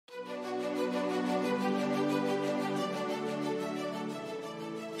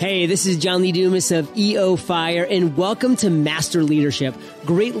Hey, this is John Lee Dumas of EO Fire, and welcome to Master Leadership.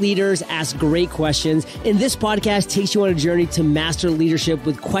 Great leaders ask great questions, and this podcast takes you on a journey to master leadership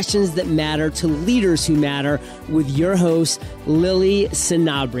with questions that matter to leaders who matter with your host, Lily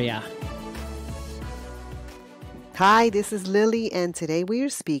Sanabria. Hi, this is Lily, and today we are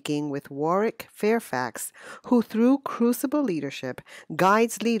speaking with Warwick Fairfax, who through Crucible Leadership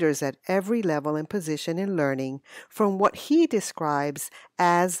guides leaders at every level and position in learning from what he describes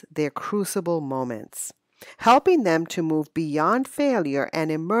as their crucible moments, helping them to move beyond failure and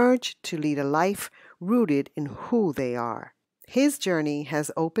emerge to lead a life rooted in who they are. His journey has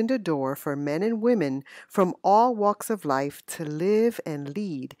opened a door for men and women from all walks of life to live and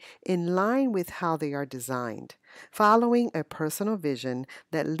lead in line with how they are designed, following a personal vision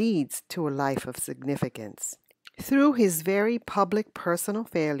that leads to a life of significance. Through his very public personal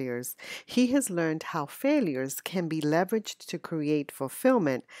failures, he has learned how failures can be leveraged to create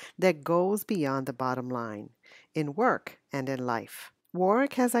fulfillment that goes beyond the bottom line, in work and in life.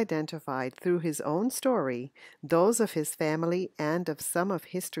 Warwick has identified through his own story, those of his family, and of some of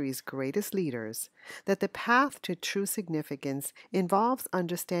history's greatest leaders, that the path to true significance involves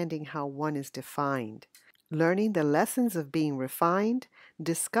understanding how one is defined, learning the lessons of being refined,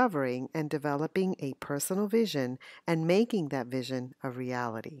 discovering and developing a personal vision, and making that vision a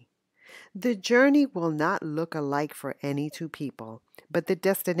reality. The journey will not look alike for any two people, but the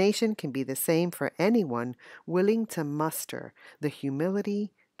destination can be the same for anyone willing to muster the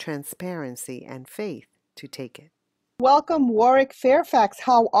humility, transparency, and faith to take it. Welcome, Warwick Fairfax.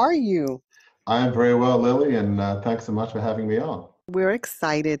 How are you? I am very well, Lily, and thanks so much for having me on. We're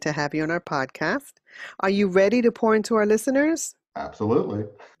excited to have you on our podcast. Are you ready to pour into our listeners? Absolutely.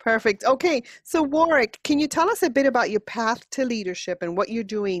 Perfect. Okay, so Warwick, can you tell us a bit about your path to leadership and what you're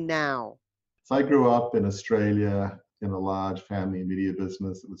doing now? So I grew up in Australia in a large family media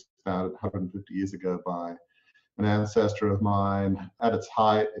business that was founded 150 years ago by an ancestor of mine. At its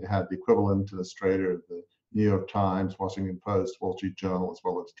height, it had the equivalent in Australia of the New York Times, Washington Post, Wall Street Journal, as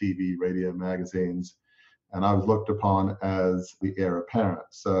well as TV, radio, magazines. And I was looked upon as the heir apparent.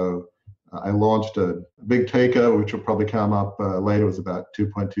 So I launched a big takeover, which will probably come up later. It was about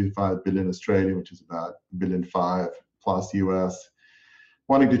 2.25 billion Australian, which is about 1.5 billion plus US.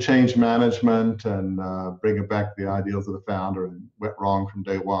 Wanting to change management and bring it back to the ideals of the founder, and went wrong from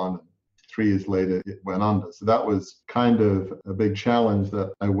day one. 3 years later, it went under. So that was kind of a big challenge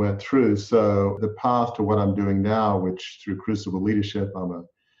that I went through. So the path to what I'm doing now, which through Crucible Leadership, I'm a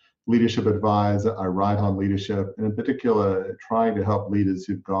leadership advisor. I write on leadership, and in particular, trying to help leaders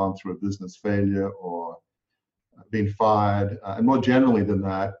who've gone through a business failure or been fired. And more generally than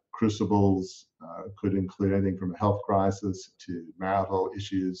that, crucibles could include anything from a health crisis to marital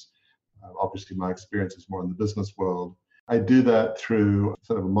issues. Obviously, my experience is more in the business world. I do that through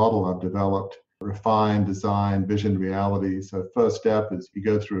sort of a model I've developed, refine, design, vision, reality. So first step is you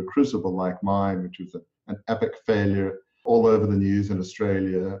go through a crucible like mine, which was an epic failure all over the news in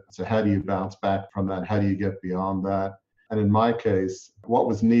Australia. So how do you bounce back from that? How do you get beyond that? And in my case, what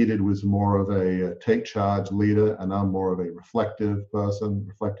was needed was more of a take charge leader, and I'm more of a reflective person,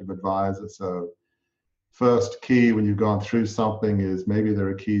 reflective advisor. So first key when you've gone through something is maybe there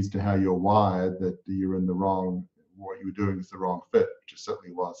are keys to how you're wired that you're in the wrong, what you were doing is the wrong fit, which it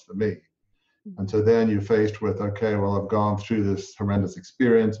certainly was for me. And so then you're faced with, okay, well, I've gone through this horrendous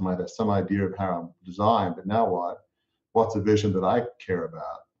experience, I might have some idea of how I'm designed, but now what? What's a vision that I care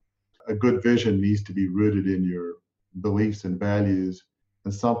about? A good vision needs to be rooted in your beliefs and values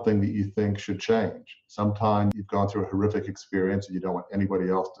and something that you think should change. Sometimes you've gone through a horrific experience and you don't want anybody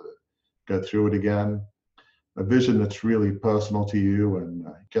else to go through it again. A vision that's really personal to you, and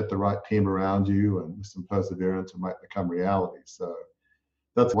get the right team around you, and with some perseverance, it might become reality. So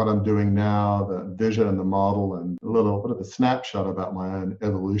that's what I'm doing now, the vision and the model, and a little bit of a snapshot about my own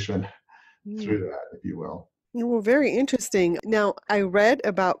evolution through that, if you will. Well, very interesting. Now, I read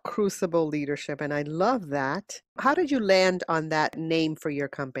about Crucible Leadership, and I love that. How did you land on that name for your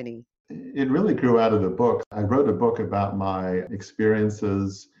company? It really grew out of the book. I wrote a book about my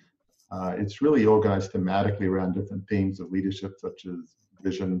experiences. It's really organized thematically around different themes of leadership, such as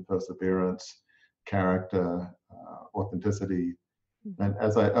vision, perseverance, character, authenticity. And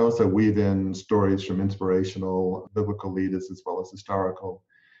as I also weave in stories from inspirational biblical leaders as well as historical.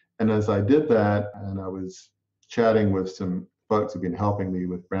 And as I did that, and I was chatting with some folks who've been helping me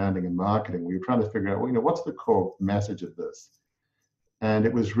with branding and marketing, we were trying to figure out, well, what's the core message of this? And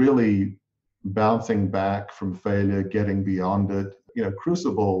it was really bouncing back from failure, getting beyond it.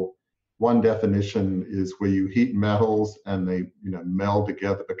 Crucible, one definition is where you heat metals and they, meld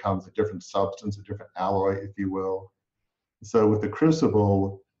together, becomes a different substance, a different alloy, if you will. So with the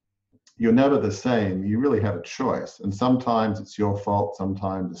crucible, you're never the same. You really have a choice. And sometimes it's your fault,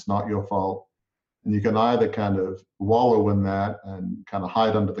 sometimes it's not your fault. And you can either kind of wallow in that and kind of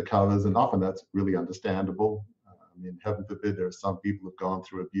hide under the covers, and often that's really understandable. I mean, heaven forbid, there are some people who've gone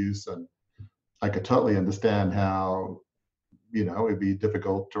through abuse, and I could totally understand how, it'd be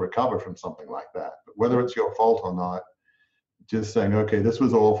difficult to recover from something like that. But whether it's your fault or not, just saying, okay, this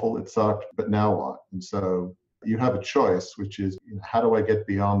was awful, it sucked, but now what? And so you have a choice, which is, how do I get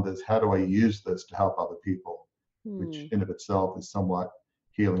beyond this? How do I use this to help other people? Which in of itself is somewhat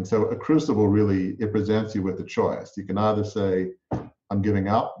healing. So a crucible really, it presents you with a choice. You can either say, I'm giving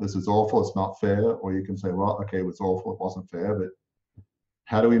up, this is awful, it's not fair, or you can say, well, okay, it was awful, it wasn't fair, but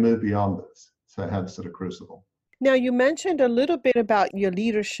how do we move beyond this? So hence sort of crucible. Now, you mentioned a little bit about your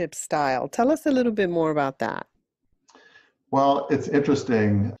leadership style. Tell us a little bit more about that. Well, it's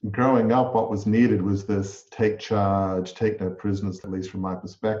interesting. Growing up, what was needed was this take charge, take no prisoners, at least from my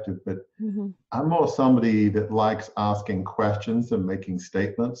perspective. But I'm more somebody that likes asking questions and making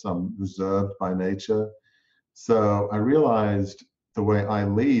statements. I'm reserved by nature. So I realized the way I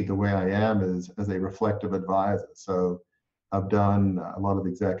lead, the way I am, is as a reflective advisor. So I've done a lot of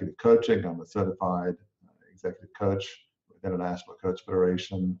executive coaching. I'm a certified executive coach with International Coach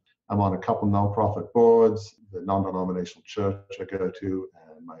Federation. I'm on a couple nonprofit boards, the non-denominational church I go to,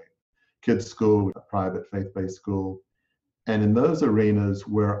 and my kids' school, a private faith-based school. And in those arenas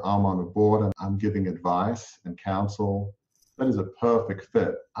where I'm on a board and I'm giving advice and counsel, that is a perfect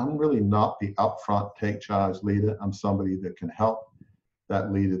fit. I'm really not the upfront take charge leader. I'm somebody that can help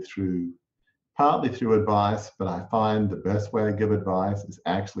that leader partly through advice, but I find the best way I give advice is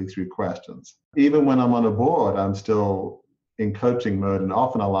actually through questions. Even when I'm on a board, I'm still in coaching mode, and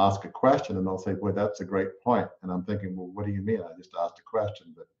often I'll ask a question and they'll say, boy, that's a great point. And I'm thinking, well, what do you mean? I just asked a question,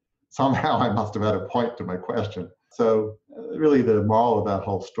 but somehow I must have had a point to my question. So really the moral of that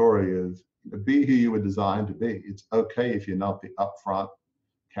whole story is be who you were designed to be. It's okay if you're not the upfront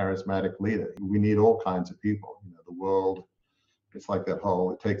charismatic leader. We need all kinds of people. The world, it's like that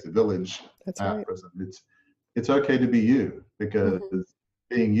whole, it takes a village aphorism. Right. It's okay to be you, because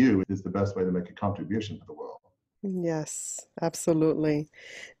being you is the best way to make a contribution to the world. Yes, absolutely.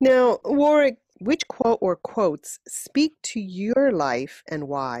 Now, Warwick, which quote or quotes speak to your life and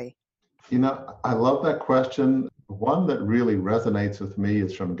why? I love that question. One that really resonates with me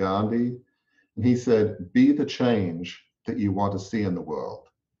is from Gandhi. And he said, be the change that you want to see in the world.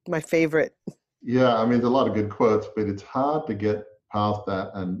 My favorite. Yeah, I mean, there's a lot of good quotes, but it's hard to get past that.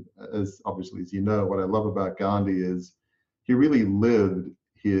 And obviously, as you know, what I love about Gandhi is he really lived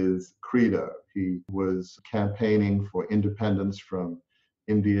his credo. He was campaigning for independence from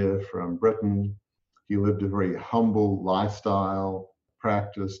India, from Britain. He lived a very humble lifestyle,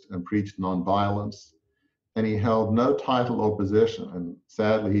 practiced and preached nonviolence, and he held no title or position. And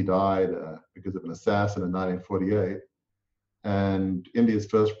sadly, he died because of an assassin in 1948. And India's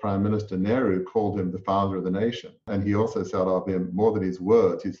first Prime Minister, Nehru, called him the father of the nation. And he also said of him, more than his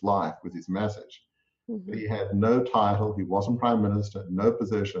words, his life was his message. But he had no title, he wasn't Prime Minister, no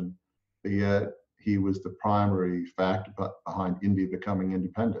position, but yet he was the primary factor behind India becoming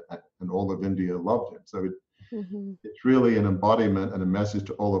independent, and all of India loved him. So it's really an embodiment and a message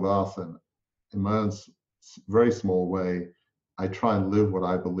to all of us. And in my own very small way, I try and live what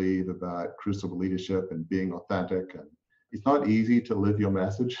I believe about Crucible Leadership and being authentic. And it's not easy to live your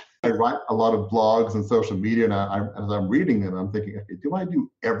message. I write a lot of blogs and social media, and as I'm reading them, I'm thinking, okay, do I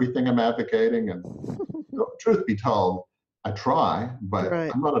do everything I'm advocating? And truth be told, I try, but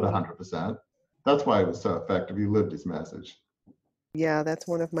I'm not at 100%. That's why it was so effective. He lived his message. Yeah, that's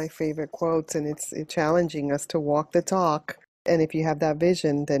one of my favorite quotes, and it's challenging us to walk the talk. And if you have that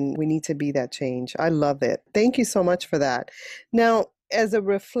vision, then we need to be that change. I love it. Thank you so much for that. Now, as a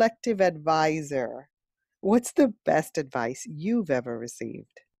reflective advisor, what's the best advice you've ever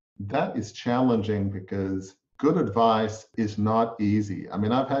received? That is challenging because good advice is not easy. I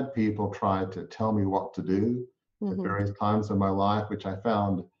mean, I've had people try to tell me what to do at various times in my life, which I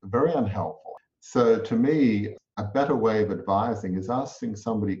found very unhelpful. So to me, a better way of advising is asking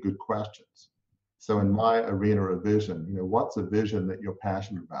somebody good questions. So in my arena of vision, what's a vision that you're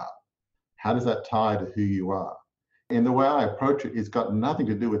passionate about? How does that tie to who you are? And the way I approach it, it's got nothing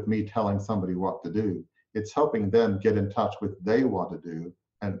to do with me telling somebody what to do. It's helping them get in touch with what they want to do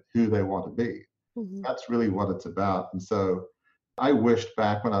and who they want to be. That's really what it's about. And so I wished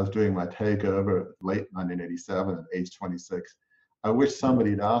back when I was doing my takeover late 1987 at age 26, I wish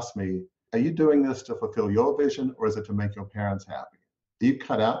somebody had asked me, are you doing this to fulfill your vision, or is it to make your parents happy? Are you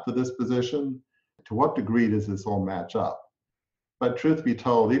cut out for this position? To what degree does this all match up? But truth be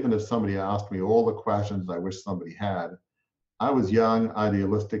told, even if somebody asked me all the questions I wish somebody had, I was young,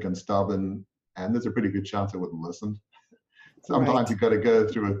 idealistic, and stubborn, and there's a pretty good chance I wouldn't listen. Sometimes Right. you've got to go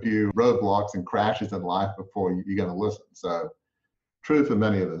through a few roadblocks and crashes in life before you're going to listen. So, true for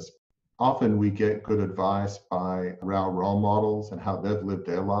many of us. Often we get good advice by our role models and how they've lived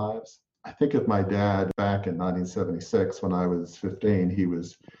their lives. I think of my dad back in 1976 when I was 15. He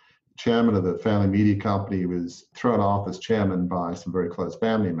was chairman of the family media company. He was thrown off as chairman by some very close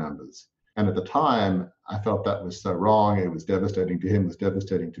family members. And at the time, I felt that was so wrong. It was devastating to him, it was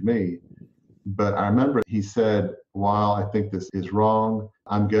devastating to me. But I remember he said, while I think this is wrong,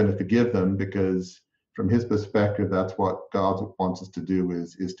 I'm going to forgive them because from his perspective, that's what God wants us to do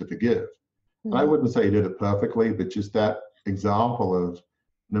is to forgive. And I Mhm. wouldn't say he did it perfectly, but just that example of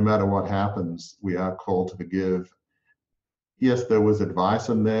no matter what happens, we are called to forgive. Yes, there was advice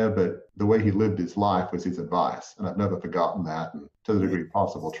in there, but the way he lived his life was his advice. And I've never forgotten that. And to the degree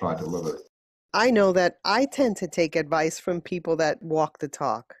possible, tried to live it. I know that I tend to take advice from people that walk the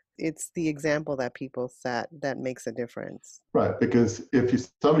talk. It's the example that people set that makes a difference. Right. Because if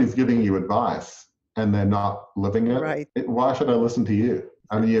somebody's giving you advice and they're not living Right. why should I listen to you?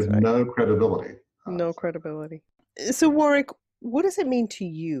 I mean, you That's have right. no credibility. No credibility. So, Warwick, what does it mean to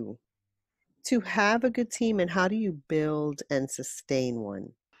you to have a good team, and how do you build and sustain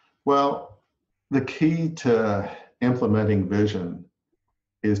one? Well, the key to implementing vision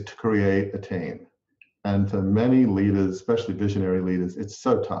is to create a team. And for many leaders, especially visionary leaders, it's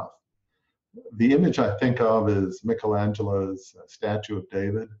so tough. The image I think of is Michelangelo's statue of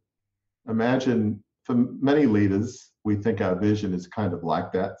David. Imagine for many leaders, we think our vision is kind of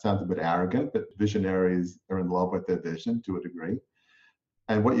like that. Sounds a bit arrogant, but visionaries are in love with their vision to a degree.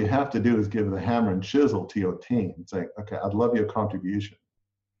 And what you have to do is give the hammer and chisel to your team, saying, okay, I'd love your contribution.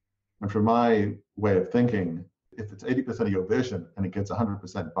 And from my way of thinking, if it's 80% of your vision and it gets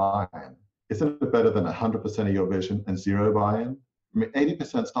 100% buy-in, isn't it better than 100% of your vision and zero buy-in? I mean,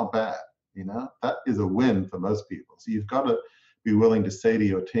 80% is not bad, you know? That is a win for most people. So you've got to be willing to say to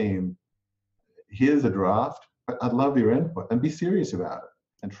your team, here's a draft, but I'd love your input, and be serious about it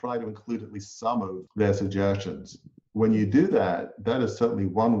and try to include at least some of their suggestions. When you do that, that is certainly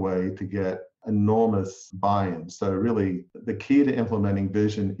one way to get enormous buy-in. So really, the key to implementing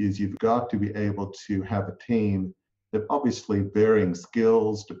vision is you've got to be able to have a team that obviously varying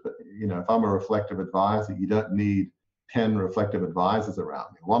skills. If I'm a reflective advisor, you don't need 10 reflective advisors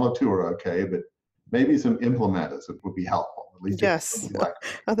around me. One or two are okay, but maybe some implementers would be helpful. At least if Yes. somebody like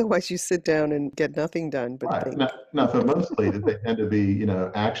Otherwise, you sit down and get nothing done but right. think. Now, for most leaders, they tend to be,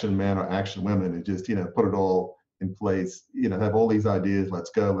 action men or action women who just, put it all in place, have all these ideas,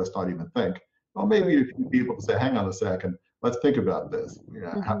 let's go, let's not even think. Well, maybe Right. a few people say, hang on a second, let's think about this.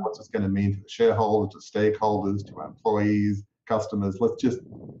 Mhm. What's this going to mean to the shareholders, to stakeholders, to our employees, customers? Let's just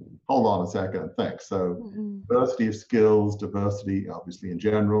hold on a second and think. So Mhm. diversity of skills, diversity, obviously in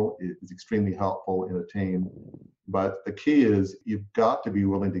general, is extremely helpful in a team. But the key is you've got to be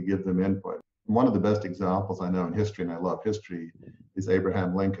willing to give them input. One of the best examples I know in history, and I love history, is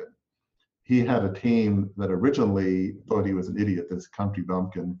Abraham Lincoln. He had a team that originally thought he was an idiot, this country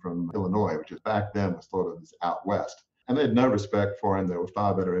bumpkin from Illinois, which is back then was thought of as out west. And they had no respect for him. They were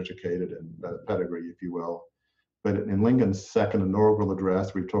far better educated and better pedigree, if you will. But in Lincoln's second inaugural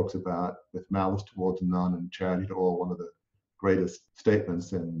address, where he talks about with malice towards none and charity to all, one of the greatest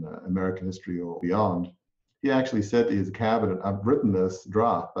statements in American history or beyond, he actually said to his cabinet, I've written this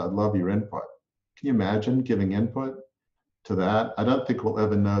draft, but I'd love your input. Can you imagine giving input to that? I don't think we'll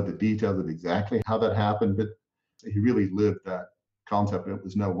ever know the details of exactly how that happened, but he really lived that concept. And it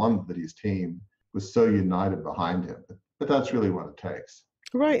was no wonder that his team was so united behind him. But that's really what it takes.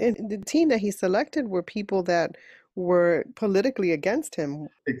 Right. And the team that he selected were people that were politically against him.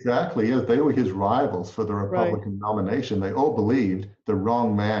 Exactly. Yes, they were his rivals for the Right. Republican nomination. They all believed the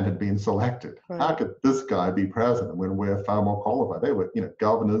wrong man had been selected. How Right. could this guy be president when we're far more qualified? They were,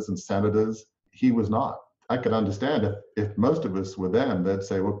 governors and senators. He was not. I could understand if most of us were them, they'd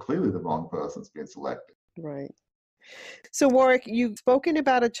say, well, clearly the wrong person's been selected. Right. So, Warwick, you've spoken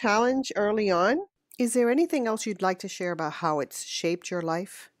about a challenge early on. Is there anything else you'd like to share about how it's shaped your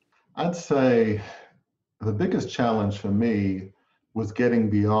life? I'd say the biggest challenge for me was getting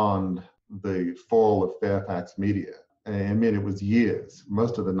beyond the fall of Fairfax Media. I mean, it was years.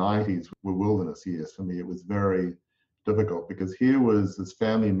 Most of the 90s were wilderness years for me. It was very difficult because here was this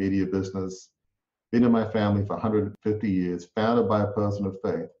family media business, been in my family for 150 years, founded by a person of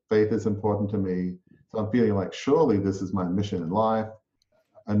faith. Faith is important to me. So I'm feeling like surely this is my mission in life.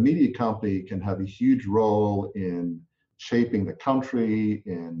 A media company can have a huge role in shaping the country,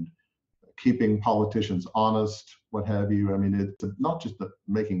 in keeping politicians honest, what have you. I mean, it's not just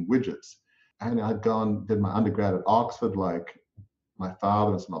making widgets. And did my undergrad at Oxford, like my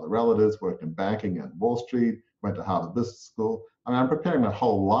father and some other relatives, worked in banking and Wall Street, went to Harvard Business School. I mean, I'm preparing my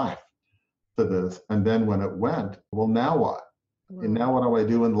whole life for this. And then when it went, well, now what? Wow. And now what do I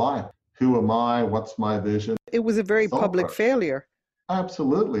do in life? Who am I? What's my vision? It was a very public failure.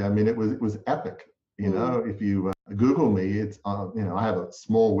 Absolutely. I mean, it was epic. If you Google me, it's I have a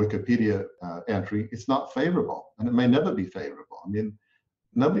small Wikipedia entry. It's not favorable, and it may never be favorable. I mean,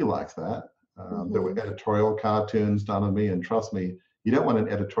 nobody likes that. There were editorial cartoons done of me, and trust me, you don't want an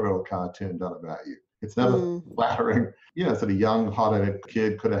editorial cartoon done about you. It's never flattering. Sort of young, hot-headed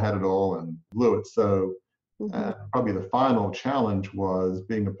kid, could have had it all and blew it. So probably the final challenge was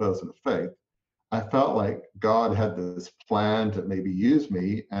being a person of faith. I felt like God had this plan to maybe use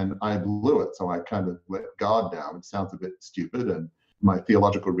me, and I blew it. So I kind of let God down. It sounds a bit stupid, and my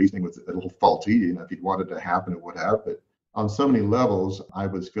theological reasoning was a little faulty. If he'd wanted to happen, it would have. But on so many levels, I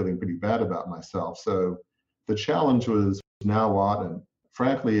was feeling pretty bad about myself. So the challenge was, now what? And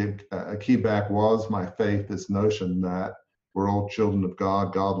frankly, a key back was my faith, this notion that we're all children of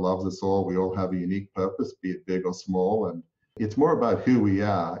God. God loves us all. We all have a unique purpose, be it big or small. And it's more about who we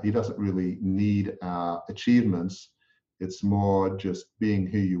are. He doesn't really need our achievements. It's more just being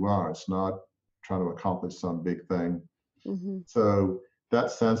who you are. It's not trying to accomplish some big thing. So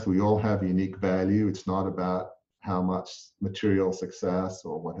that sense, we all have unique value. It's not about how much material success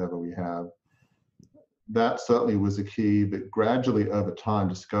or whatever we have. That certainly was a key, but gradually over time,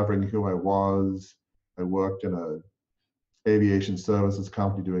 discovering who I was. I worked in an aviation services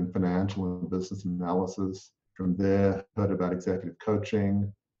company doing financial and business analysis. From there, heard about executive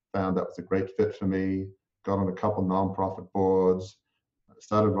coaching, found that was a great fit for me, got on a couple nonprofit boards,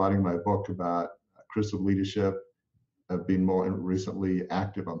 started writing my book about Crucible Leadership. I've been more recently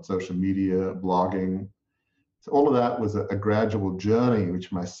active on social media, blogging. So all of that was a gradual journey,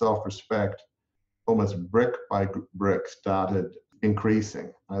 which my self-respect, almost brick by brick, started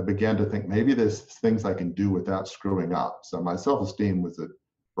increasing. I began to think maybe there's things I can do without screwing up. So my self-esteem was at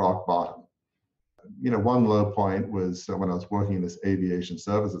rock bottom. One low point was when I was working in this aviation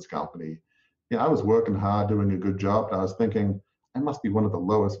services company. I was working hard, doing a good job, but I was thinking, I must be one of the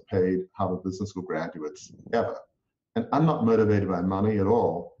lowest paid Harvard Business School graduates ever. And I'm not motivated by money at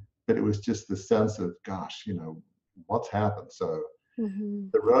all, but it was just the sense of, gosh, what's happened? So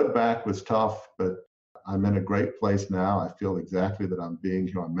the road back was tough, but I'm in a great place now. I feel exactly that I'm being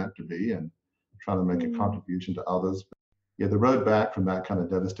who I'm meant to be and trying to make a contribution to others. Yeah, the road back from that kind of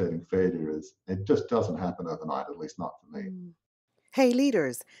devastating failure it just doesn't happen overnight, at least not for me. Hey,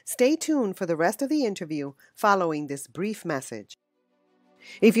 leaders, stay tuned for the rest of the interview following this brief message.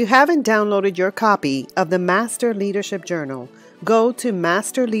 If you haven't downloaded your copy of the Master Leadership Journal, go to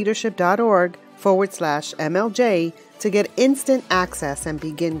masterleadership.org/MLJ to get instant access and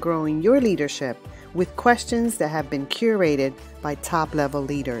begin growing your leadership with questions that have been curated by top-level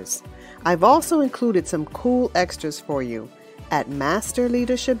leaders. I've also included some cool extras for you at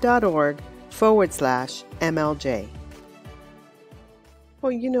masterleadership.org/MLJ.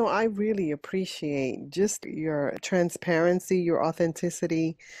 Well, I really appreciate just your transparency, your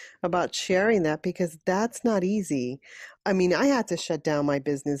authenticity about sharing that, because that's not easy. I mean, I had to shut down my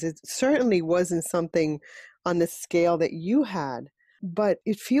business. It certainly wasn't something on the scale that you had, but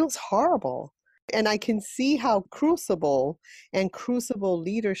it feels horrible. And I can see how Crucible and Crucible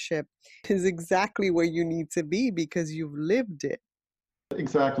Leadership is exactly where you need to be because you've lived it.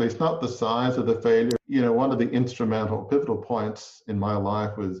 Exactly. It's not the size of the failure. One of the instrumental, pivotal points in my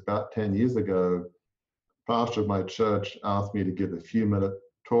life was about 10 years ago. Pastor of my church asked me to give a few-minute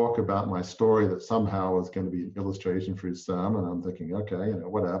talk about my story that somehow was going to be an illustration for his sermon. I'm thinking, okay,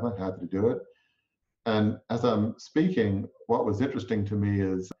 whatever, happy to do it. And as I'm speaking, what was interesting to me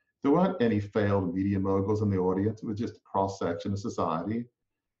is there weren't any failed media moguls in the audience. It was just a cross-section of society.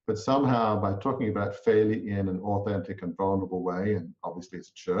 But somehow, by talking about failure in an authentic and vulnerable way, and obviously it's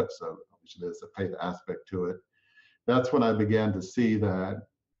a church, so obviously there's a faith aspect to it, that's when I began to see that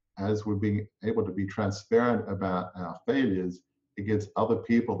as we're being able to be transparent about our failures, it gives other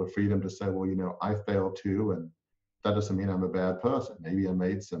people the freedom to say, well, I failed too, and that doesn't mean I'm a bad person. Maybe I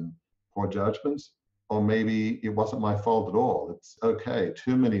made some poor judgments, or maybe it wasn't my fault at all. It's okay.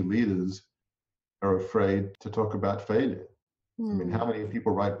 Too many leaders are afraid to talk about failure. I mean, how many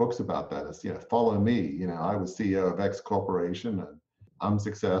people write books about that? It's, follow me. I was CEO of X corporation and I'm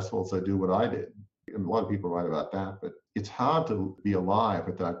successful, so do what I did. And a lot of people write about that, but it's hard to be alive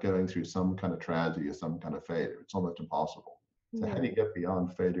without going through some kind of tragedy or some kind of failure. It's almost impossible. So how do you get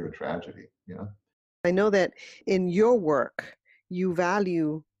beyond failure or tragedy? I know that in your work, you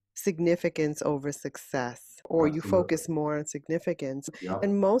value significance over success. or you Absolutely. focus more on significance. Yep.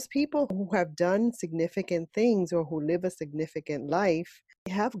 And most people who have done significant things or who live a significant life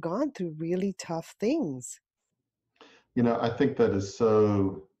have gone through really tough things. I think that is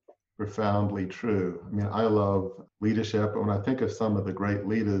so profoundly true. I mean, I love leadership. And when I think of some of the great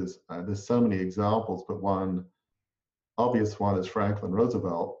leaders, there's so many examples, but one obvious one is Franklin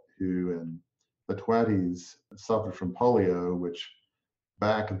Roosevelt, who in the 20s suffered from polio, which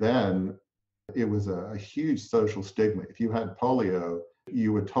back then it was a huge social stigma. If you had polio,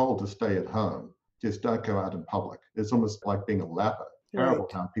 you were told to stay at home, just don't go out in public. It's almost like being a leper. Terrible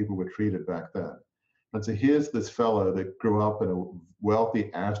Right. how people were treated back then. And so here's this fellow that grew up in a wealthy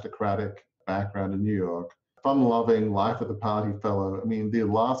aristocratic background in New York, fun-loving, life of the party fellow. I mean, the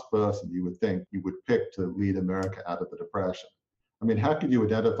last person you would think you would pick to lead America out of the Depression. I mean, how could you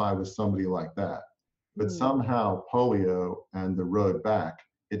identify with somebody like that? But Mm. somehow polio and the road back,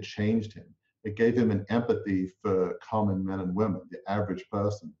 it changed him. It gave him an empathy for common men and women, the average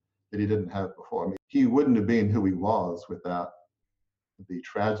person, that he didn't have before. I mean, he wouldn't have been who he was without the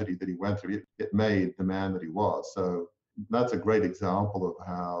tragedy that he went through. It made the man that he was. So that's a great example of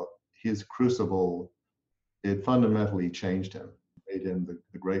how his crucible, it fundamentally changed him, made him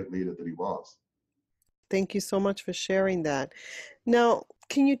the great leader that he was. Thank you so much for sharing that. Now,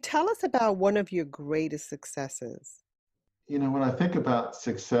 can you tell us about one of your greatest successes? When I think about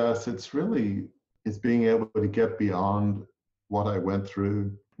success, it's being able to get beyond what I went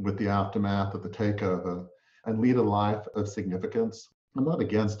through with the aftermath of the takeover and lead a life of significance. I'm not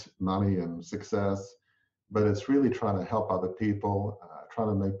against money and success, but it's really trying to help other people, trying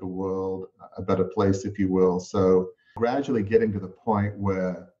to make the world a better place, if you will. So gradually getting to the point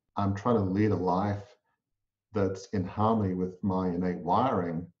where I'm trying to lead a life that's in harmony with my innate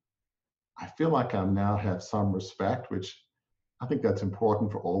wiring. I feel like I now have some respect, which I think that's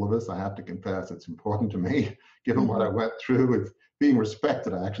important for all of us. I have to confess it's important to me, given what I Mm-hmm. went through with being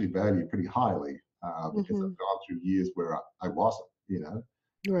respected. I actually value pretty highly because Mm-hmm. I've gone through years where I wasn't.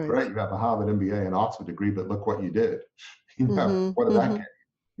 Right. Great, you have a Harvard MBA and Oxford degree, but look what you did. Mm-hmm. What did that Mm-hmm. get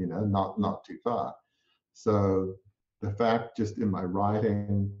you? Not too far. So the fact, just in my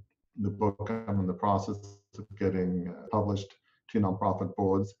writing, the book I'm in the process of getting published, 2 nonprofit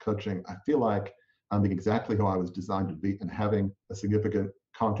boards, coaching, I feel like I'm being exactly who I was designed to be and having a significant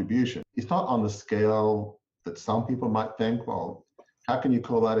contribution. It's not on the scale that some people might think, well, how can you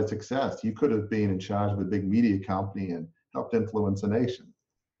call that a success? You could have been in charge of a big media company and helped influence a nation.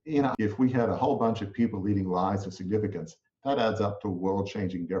 If we had a whole bunch of people leading lives of significance, that adds up to a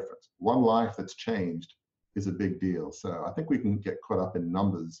world-changing difference. One life that's changed is a big deal. So I think we can get caught up in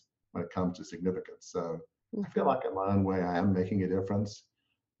numbers when it comes to significance. So I feel Mm-hmm. like in my own way, I am making a difference.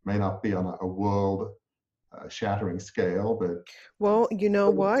 May not be on a world shattering scale, but Well, you know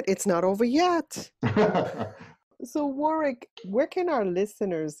what? It's not over yet. So, Warwick, where can our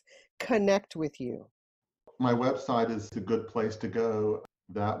listeners connect with you? my website is a good place to go.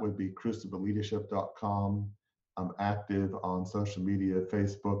 That would be crucibleleadership.com. I'm active on social media,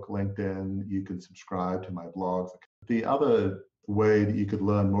 Facebook, LinkedIn. You can subscribe to my blogs. The other way that you could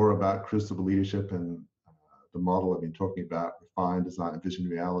learn more about Crucible Leadership and the model I've been talking about, Refine, Design, Vision,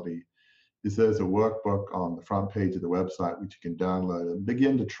 Reality, is there's a workbook on the front page of the website which you can download and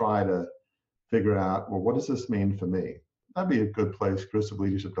begin to try to figure out, well, what does this mean for me? That'd be a good place,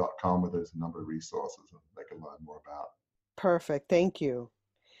 crucibleleadership.com, where there's a number of resources and they can learn more about. Perfect. Thank you.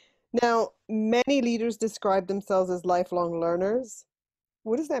 Now, many leaders describe themselves as lifelong learners.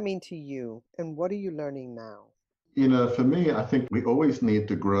 What does that mean to you, and what are you learning now? For me, I think we always need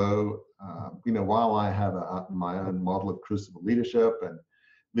to grow. While I have my own model of crucible leadership and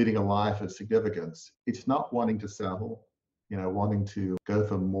leading a life of significance, it's not wanting to settle, wanting to go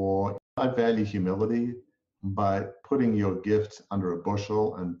for more. I value humility, but putting your gifts under a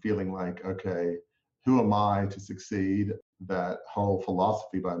bushel and feeling like, okay, who am I to succeed? That whole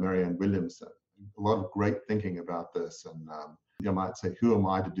philosophy by Marianne Williamson. A lot of great thinking about this. And you might say, who am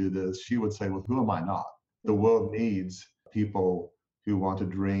I to do this? She would say, well, who am I not? The Mm-hmm. world needs people who want to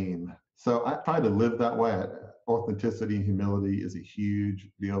dream. So I try to live that way. Authenticity and humility is a huge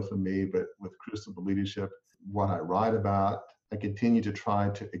deal for me, but with Crucible Leadership, what I write about, I continue to try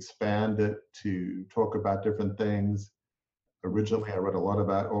to expand it, to talk about different things. Originally, I read a lot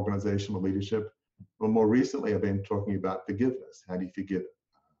about organizational leadership, but more recently, I've been talking about forgiveness. How do you forgive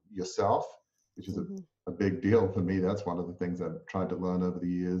yourself, which is Mm-hmm. a big deal for me. That's one of the things I've tried to learn over the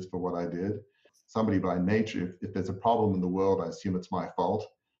years for what I did. Somebody by nature, if there's a problem in the world, I assume it's my fault.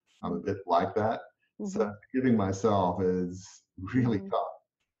 I'm a bit like that. Mm-hmm. So forgiving myself is really Mm-hmm. tough.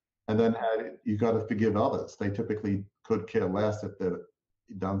 And then you got to forgive others. They typically could care less if they've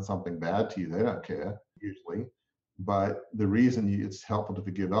done something bad to you. They don't care. usually. But the reason it's helpful to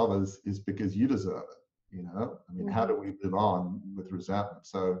forgive others is because you deserve it. I mean, how do we live on with resentment?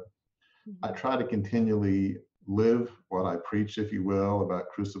 So I try to continually live what I preach, if you will, about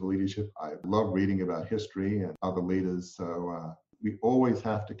Crucible Leadership. I love reading about history and other leaders. So we always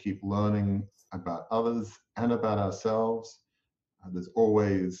have to keep learning about others and about ourselves. There's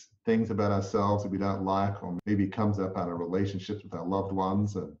always things about ourselves that we don't like, or maybe comes up out of relationships with our loved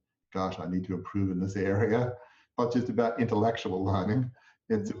ones. And gosh, I need to improve in this area. Not just about intellectual learning,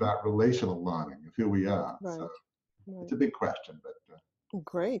 it's about relational learning of who we are. Right. So Right. it's a big question, but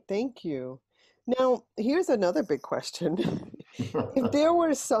Great, thank you. Now, here's another big question. If there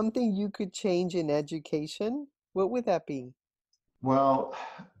were something you could change in education, what would that be? well,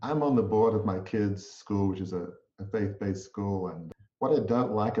 I'm on the board of my kids' school, which is a faith-based school. And what I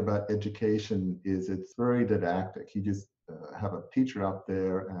don't like about education is it's very didactic. You just have a teacher up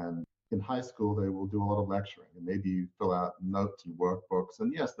there, and in high school, they will do a lot of lecturing. And maybe you fill out notes and workbooks.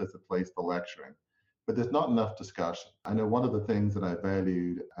 And yes, there's a place for lecturing, but there's not enough discussion. I know one of the things that I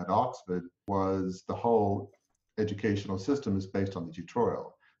valued at Oxford was the whole educational system is based on the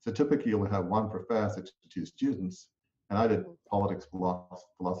tutorial. So typically you'll have one professor to two students, and I did politics,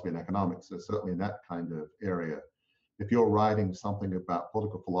 philosophy, and economics. So certainly in that kind of area, if you're writing something about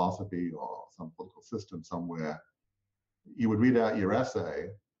political philosophy or some political system somewhere, you would read out your essay,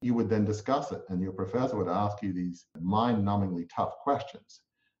 you would then discuss it, and your professor would ask you these mind-numbingly tough questions.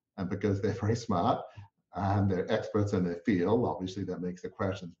 And because they're very smart and they're experts in their field, obviously that makes the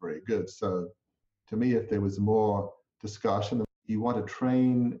questions very good. So to me, if there was more discussion, you want to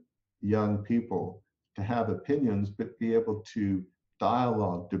train young people to have opinions, but be able to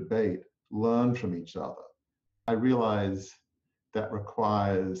dialogue, debate, learn from each other. I realize that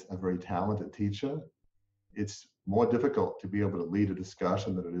requires a very talented teacher. It's more difficult to be able to lead a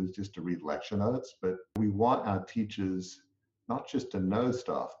discussion than it is just to read lecture notes, but we want our teachers not just to know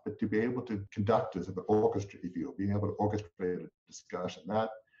stuff, but to be able to conduct as an orchestra, if you will, being able to orchestrate a discussion. That,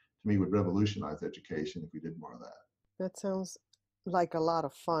 to me, would revolutionize education if we did more of that. That sounds like a lot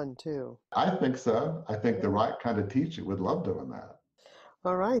of fun, too. I think so. I think the right kind of teacher would love doing that.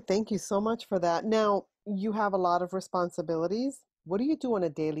 All right, thank you so much for that. Now, you have a lot of responsibilities. What do you do on a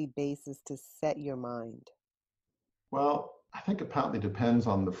daily basis to set your mind? Well, I think it partly depends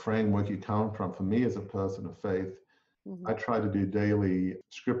on the framework you come from. For me, as a person of faith, I try to do daily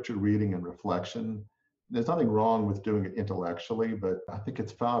scripture reading and reflection. There's nothing wrong with doing it intellectually, but I think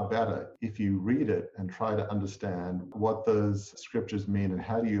it's far better if you read it and try to understand what those scriptures mean and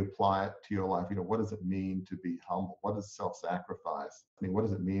how do you apply it to your life. What does it mean to be humble? What is self-sacrifice? What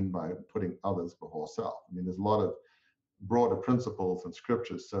does it mean by putting others before self? There's a lot of broader principles in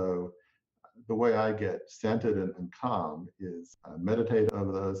scripture. So the way I get centered and calm is meditate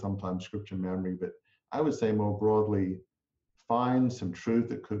over those, sometimes scripture memory, but I would say more broadly, find some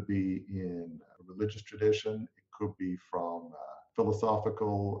truth. It could be in a religious tradition, it could be from a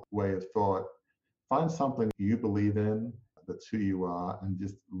philosophical way of thought. Find something you believe in, that's who you are, and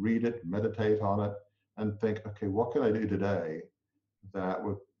just read it, meditate on it, and think, okay, what can I do today that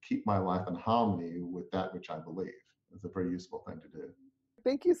would keep my life in harmony with that which I believe? It's a very useful thing to do.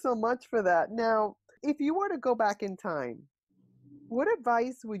 Thank you so much for that. Now, if you were to go back in time, what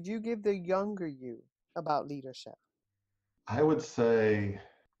advice would you give the younger you about leadership? I would say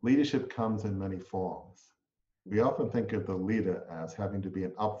leadership comes in many forms. We often think of the leader as having to be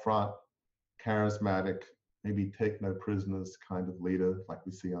an upfront, charismatic, maybe take no prisoners kind of leader like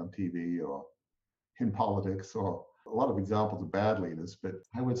we see on TV or in politics, or a lot of examples of bad leaders. But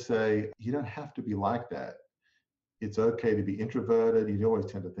I would say you don't have to be like that. It's okay to be introverted. You always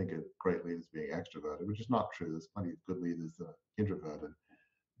tend to think of great leaders being extroverted, which is not true. There's plenty of good leaders that are introverted.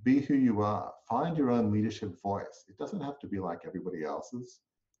 Be who you are. Find your own leadership voice. It doesn't have to be like everybody else's.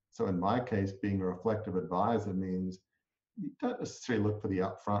 So in my case, being a reflective advisor means you don't necessarily look for the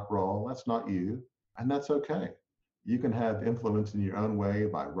upfront role. That's not you, and that's okay. You can have influence in your own way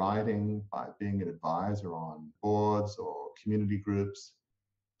by writing, by being an advisor on boards or community groups.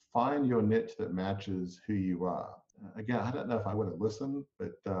 Find your niche that matches who you are. Again, I don't know if I would have listened,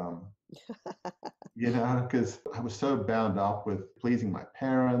 but because I was so bound up with pleasing my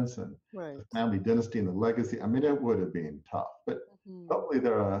parents and the family dynasty and the legacy. It would have been tough. But hopefully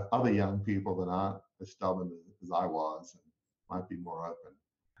there are other young people that aren't as stubborn as I was and might be more open.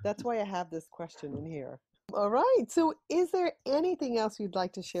 That's why I have this question in here. All right. So is there anything else you'd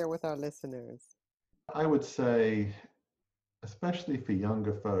like to share with our listeners? I would say, especially for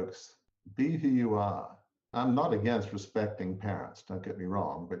younger folks, be who you are. I'm not against respecting parents, don't get me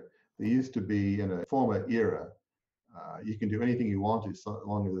wrong, but there used to be, in a former era, you can do anything you want to, so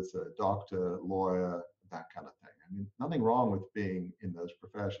long as it's a doctor, lawyer, that kind of thing. I mean, nothing wrong with being in those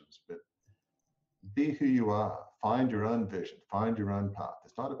professions, but be who you are. Find your own vision. Find your own path.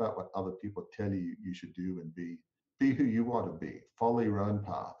 It's not about what other people tell you you should do and be. Be who you want to be. Follow your own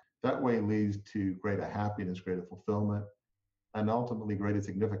path. That way leads to greater happiness, greater fulfillment, and ultimately greater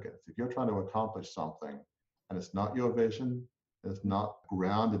significance. If you're trying to accomplish something and it's not your vision, it's not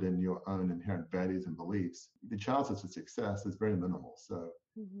grounded in your own inherent values and beliefs, the chances of success is very minimal. So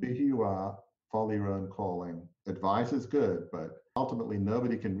be who you are, follow your own calling. Advice is good, but ultimately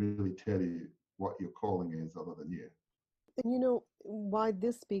nobody can really tell you what your calling is other than you. And you know, why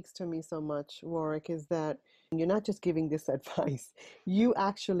this speaks to me so much, Warwick, is that you're not just giving this advice. You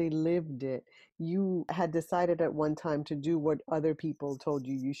actually lived it. You had decided at one time to do what other people told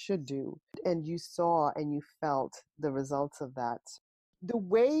you you should do. And you saw and you felt the results of that. The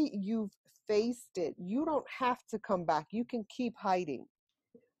way you've faced it, you don't have to come back. You can keep hiding.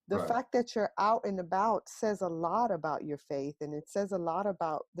 The Right. fact that you're out and about says a lot about your faith, and it says a lot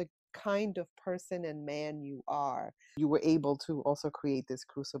about the kind of person and man you are. You were able to also create this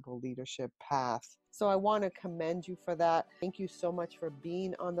Crucible Leadership path. So I want to commend you for that. Thank you so much for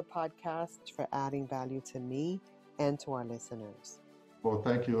being on the podcast, for adding value to me and to our listeners. Well,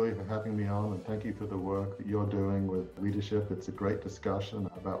 thank you, Lily, for having me on, and thank you for the work that you're doing with leadership. It's a great discussion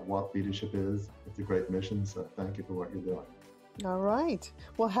about what leadership is. It's a great mission, so thank you for what you're doing. All right.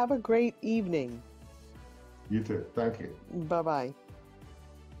 Well, have a great evening. You too. Thank you. Bye-bye.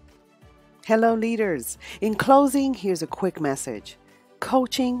 Hello, leaders. In closing, here's a quick message.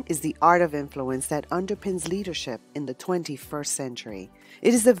 Coaching is the art of influence that underpins leadership in the 21st century.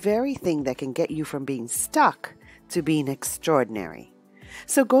 It is the very thing that can get you from being stuck to being extraordinary.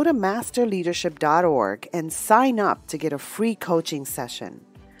 So go to masterleadership.org and sign up to get a free coaching session.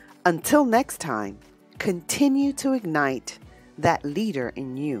 Until next time, continue to ignite that leader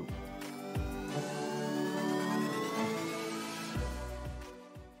in you.